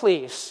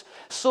someplace,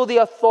 so the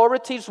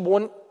authorities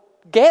won't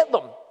get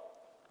them.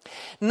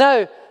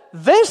 Now,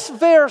 this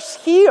verse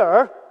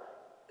here,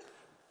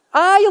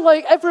 I,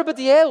 like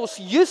everybody else,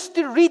 used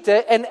to read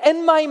it and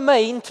in my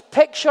mind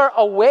picture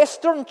a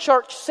Western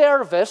church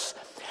service.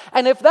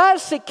 And if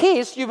that's the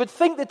case, you would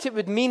think that it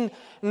would mean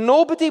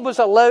nobody was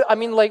allowed. I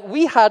mean, like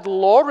we had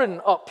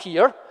Lauren up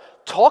here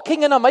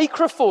talking in a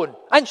microphone,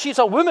 and she's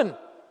a woman,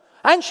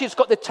 and she's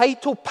got the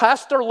title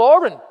Pastor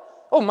Lauren.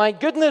 Oh my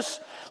goodness,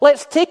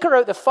 let's take her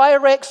out the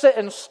fire exit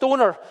and stone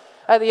her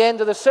at the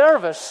end of the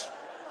service.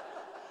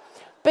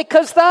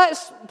 Because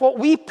that's what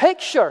we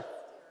picture.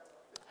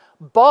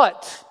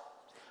 But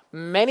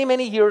many,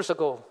 many years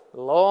ago,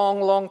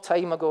 long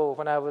time ago,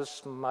 when I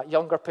was a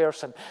younger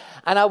person,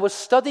 and I was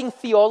studying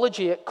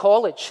theology at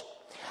college,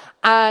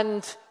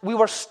 and we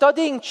were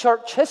studying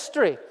church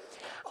history,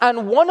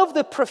 and one of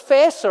the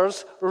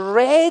professors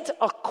read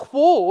a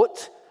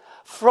quote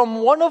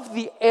from one of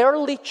the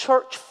early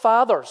church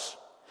fathers.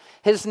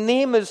 His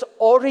name is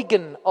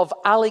Origen of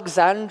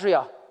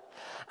Alexandria.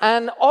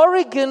 And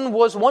Origen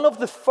was one of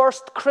the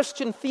first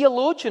Christian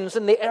theologians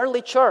in the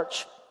early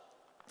church.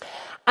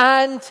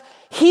 And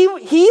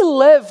he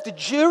lived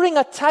during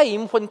a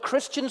time when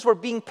Christians were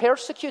being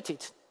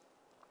persecuted.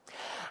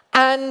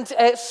 And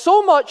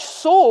so much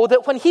so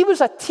that when he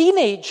was a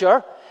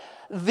teenager,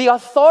 the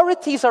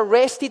authorities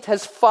arrested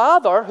his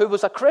father, who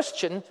was a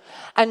Christian,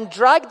 and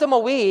dragged him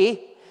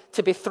away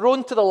to be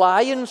thrown to the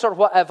lions or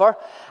whatever.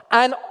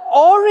 And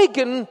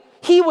Origen,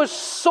 he was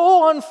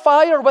so on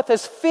fire with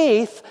his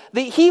faith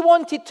that he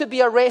wanted to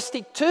be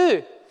arrested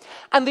too.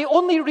 And the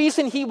only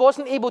reason he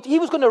wasn't able to, he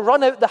was going to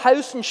run out the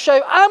house and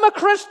shout, "I'm a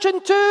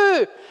Christian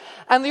too!"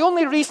 And the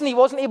only reason he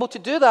wasn't able to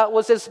do that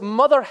was his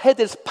mother hid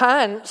his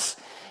pants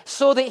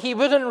so that he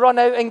wouldn't run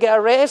out and get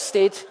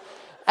arrested,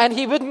 and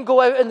he wouldn't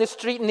go out in the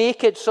street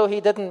naked, so he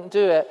didn't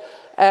do it.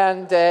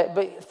 And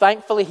but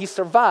thankfully he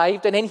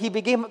survived, and then he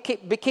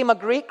became a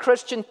great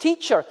Christian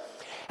teacher.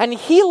 And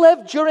he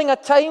lived during a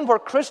time where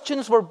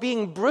Christians were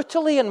being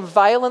brutally and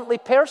violently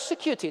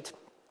persecuted.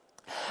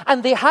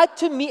 And they had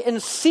to meet in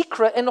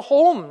secret in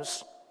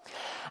homes.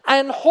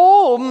 And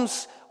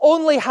homes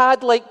only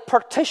had like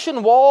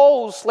partition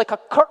walls, like a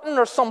curtain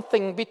or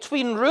something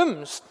between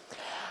rooms.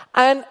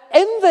 And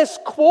in this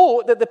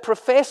quote that the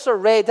professor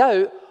read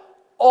out,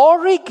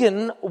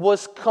 Origen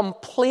was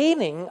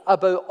complaining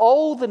about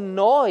all the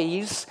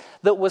noise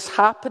that was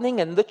happening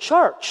in the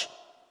church.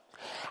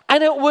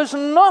 And it was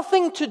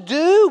nothing to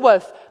do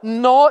with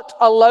not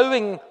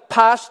allowing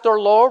Pastor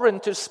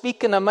Lauren to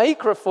speak in a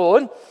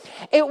microphone.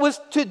 It was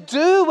to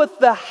do with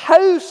the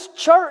house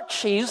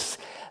churches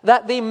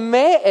that they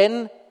met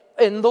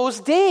in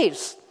those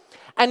days.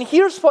 And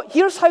here's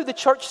how the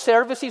church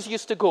services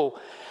used to go.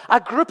 A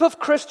group of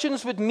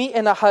Christians would meet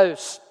in a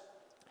house.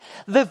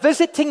 The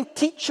visiting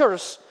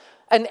teachers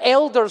and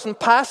elders and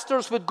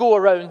pastors would go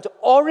around.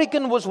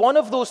 Origen was one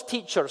of those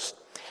teachers.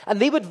 And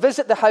they would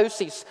visit the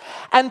houses.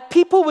 And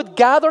people would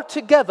gather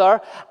together,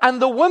 and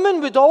the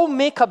women would all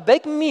make a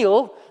big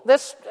meal.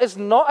 This is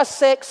not a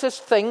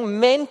sexist thing.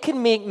 Men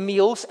can make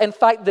meals. In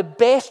fact, the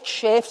best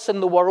chefs in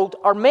the world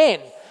are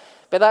men.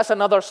 But that's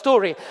another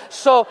story.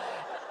 So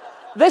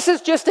this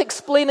is just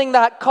explaining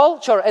that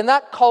culture. In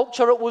that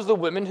culture, it was the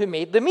women who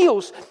made the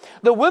meals.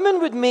 The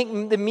women would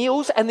make the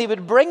meals, and they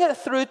would bring it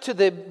through to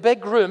the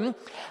big room,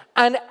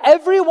 and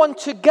everyone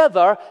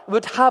together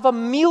would have a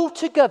meal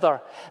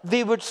together.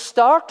 They would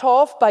start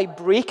off by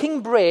breaking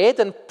bread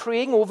and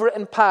praying over it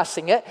and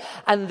passing it,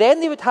 and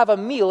then they would have a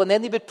meal, and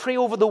then they would pray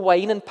over the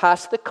wine and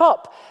pass the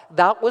cup.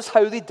 That was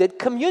how they did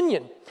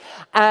communion.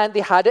 And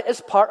they had it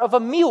as part of a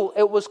meal.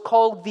 It was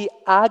called the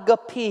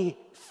agape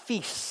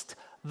feast,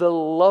 the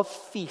love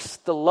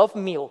feast, the love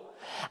meal.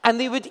 And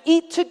they would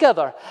eat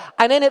together.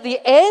 And then at the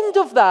end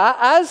of that,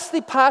 as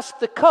they passed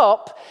the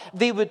cup,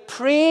 they would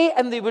pray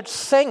and they would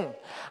sing.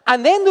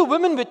 And then the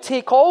women would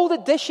take all the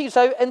dishes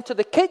out into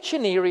the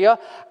kitchen area,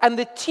 and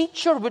the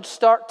teacher would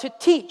start to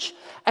teach.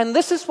 And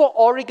this is what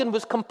Origen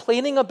was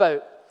complaining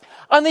about.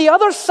 On the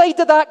other side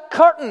of that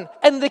curtain,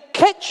 in the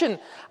kitchen,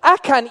 I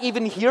can't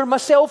even hear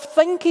myself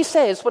think, he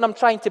says, when I'm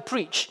trying to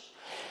preach.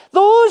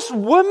 Those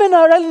women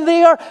are in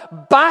there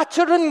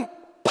battering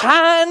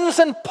pans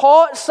and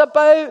pots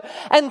about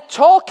and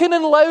talking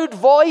in loud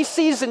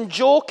voices and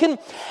joking.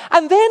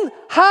 And then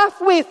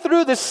halfway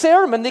through the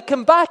sermon, they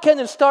come back in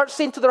and start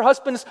saying to their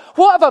husbands,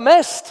 "What have I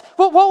missed?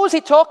 What was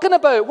he talking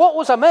about? What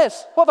was I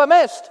missed? What have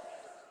I missed?"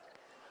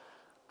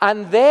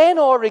 And then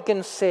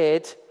Origen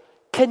said,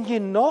 "Can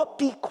you not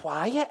be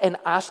quiet and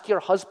ask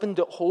your husband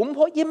at home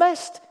what you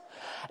missed?"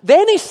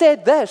 Then he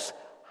said this,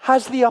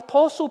 "Has the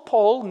Apostle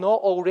Paul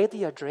not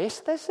already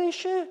addressed this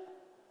issue?"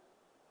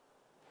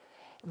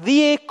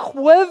 The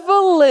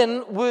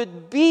equivalent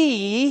would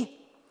be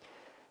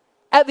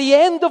at the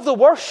end of the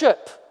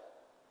worship,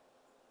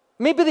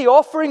 maybe the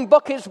offering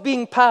bucket's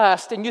being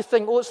passed and you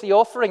think, oh, it's the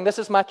offering, this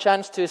is my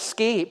chance to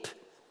escape.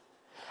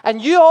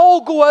 And you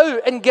all go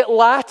out and get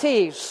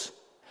lattes.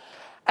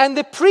 And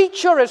the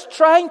preacher is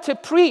trying to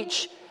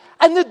preach,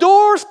 and the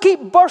doors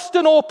keep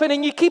bursting open,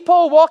 and you keep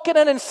all walking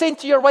in and saying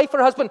to your wife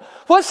or husband,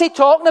 what's he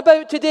talking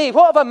about today?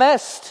 What have I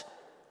missed?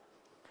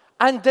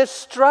 And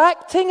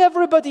distracting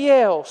everybody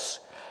else.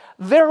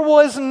 There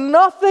was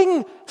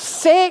nothing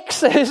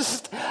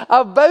sexist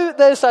about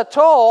this at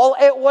all.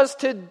 It was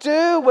to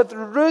do with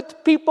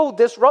rude people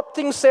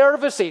disrupting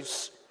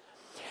services.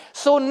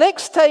 So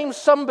next time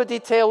somebody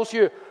tells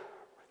you,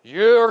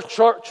 your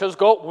church has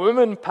got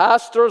women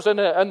pastors in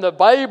it, and the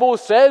Bible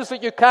says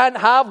that you can't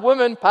have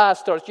women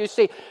pastors, you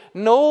say,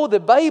 no, the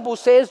Bible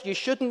says you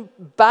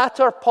shouldn't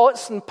batter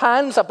pots and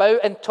pans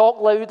about and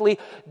talk loudly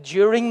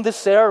during the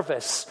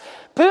service.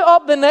 Put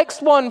up the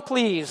next one,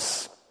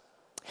 please.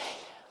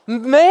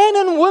 Men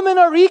and women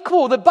are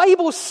equal. The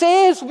Bible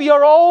says we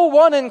are all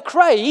one in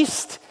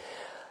Christ.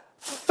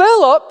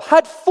 Philip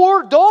had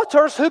 4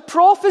 daughters who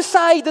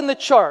prophesied in the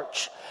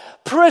church.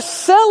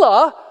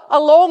 Priscilla,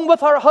 along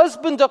with her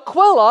husband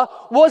Aquila,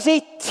 was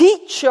a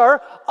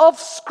teacher of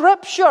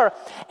Scripture.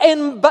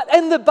 But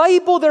in the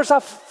Bible, there's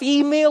a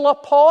female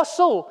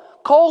apostle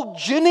called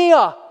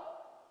Junia.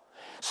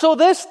 So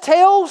this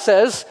tells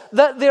us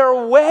that there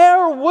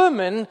were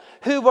women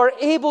who were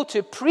able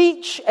to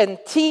preach and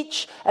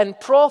teach and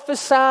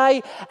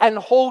prophesy and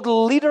hold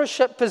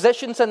leadership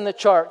positions in the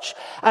church.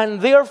 And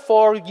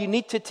therefore, you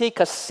need to take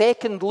a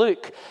second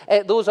look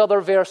at those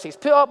other verses.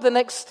 Put up the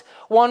next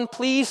one,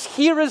 please.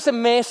 Here is the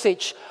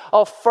message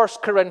of 1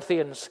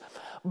 Corinthians.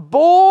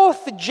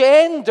 Both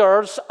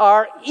genders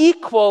are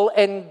equal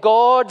in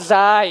God's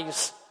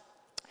eyes.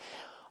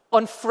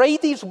 On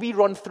Fridays, we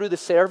run through the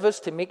service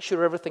to make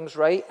sure everything's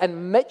right,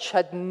 and Mitch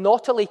had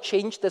naughtily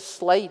changed this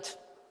slide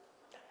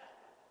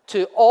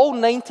to all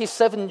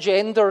 97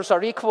 genders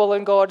are equal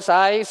in God's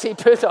eyes. He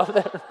put up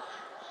there.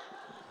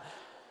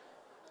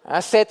 I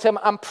said to him,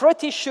 I'm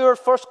pretty sure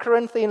 1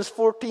 Corinthians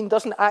 14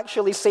 doesn't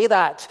actually say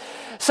that.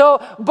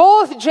 So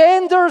both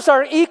genders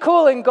are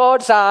equal in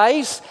God's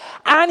eyes,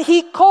 and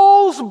he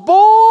calls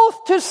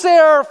both to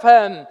serve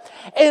him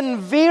in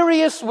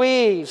various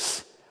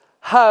ways.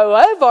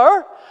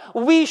 However,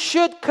 we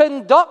should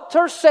conduct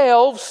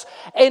ourselves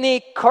in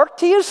a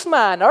courteous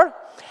manner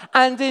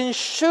and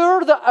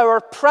ensure that our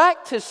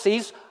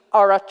practices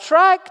are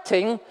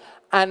attracting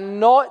and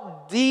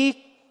not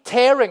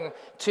deterring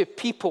to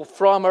people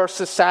from our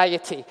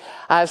society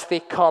as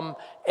they come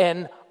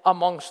in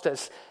amongst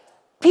us.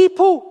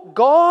 People,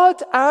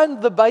 God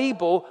and the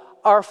Bible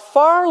are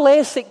far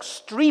less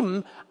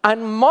extreme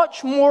and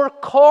much more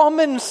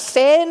common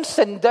sense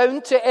and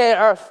down to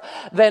earth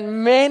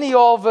than many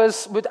of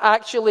us would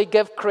actually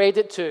give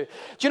credit to. Do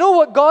you know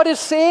what God is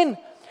saying?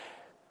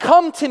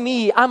 Come to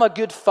me, I'm a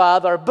good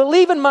father.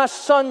 Believe in my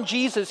son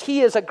Jesus, he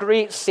is a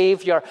great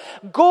savior.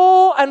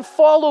 Go and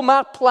follow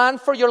my plan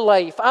for your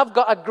life. I've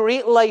got a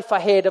great life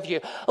ahead of you.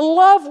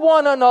 Love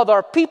one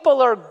another.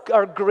 People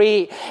are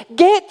great.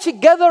 Get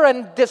together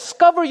and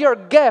discover your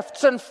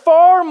gifts and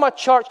form a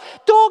church.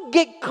 Don't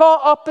get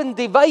caught up in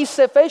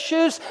divisive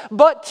issues,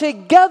 but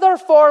together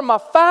form a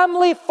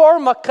family,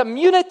 form a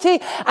community,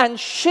 and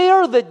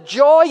share the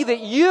joy that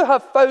you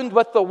have found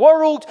with the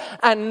world,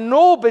 and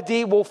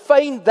nobody will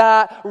find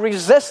that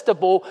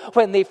resistible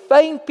when they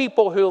find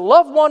people who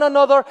love one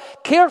another,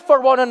 care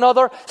for one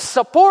another,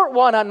 support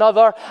one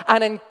another,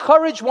 and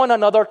encourage one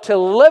another to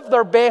live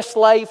their best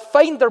life,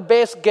 find their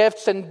best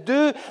gifts, and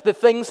do the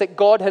things that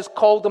God has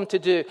called them to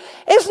do.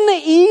 Isn't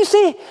it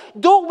easy?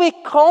 Don't we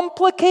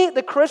complicate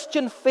the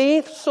Christian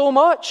faith so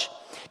much?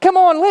 Come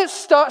on,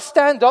 let's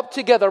stand up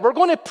together. We're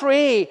going to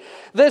pray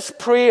this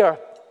prayer.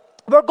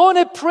 We're going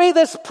to pray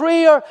this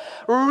prayer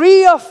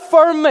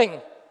reaffirming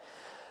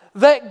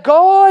that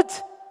God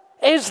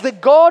is the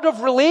God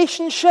of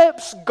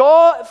relationships.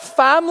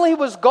 Family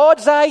was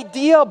God's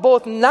idea,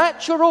 both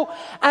natural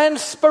and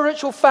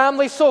spiritual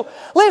family. So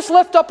let's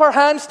lift up our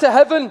hands to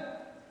heaven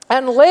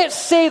and let's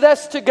say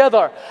this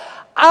together.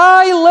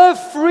 I live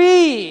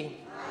free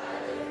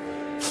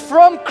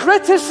from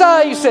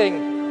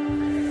criticizing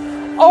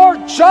or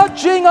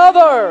judging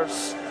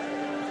others.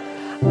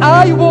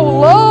 I will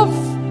love,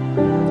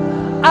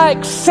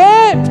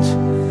 accept,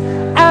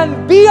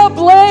 and be a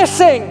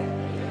blessing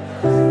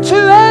to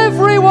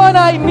everyone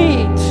I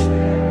meet.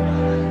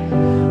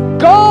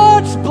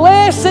 God's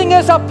blessing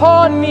is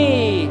upon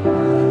me.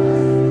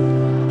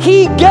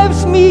 He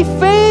gives me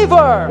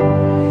favor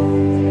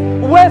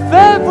with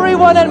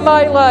everyone in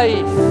my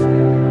life.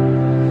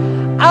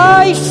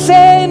 I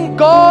send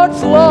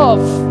God's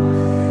love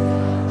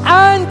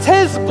and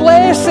His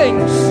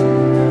blessings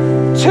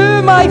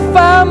to my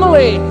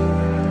family,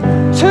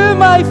 to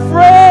my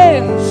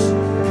friends,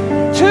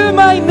 to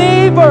my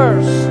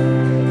neighbors,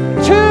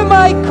 to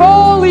my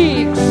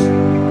colleagues,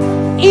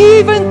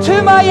 even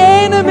to my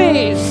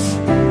enemies.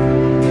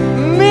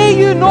 May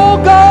you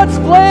know God's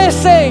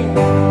blessing,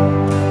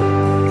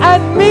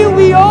 and may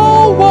we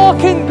all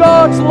walk in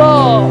God's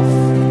love.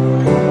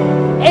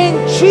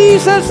 In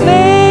Jesus'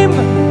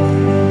 name.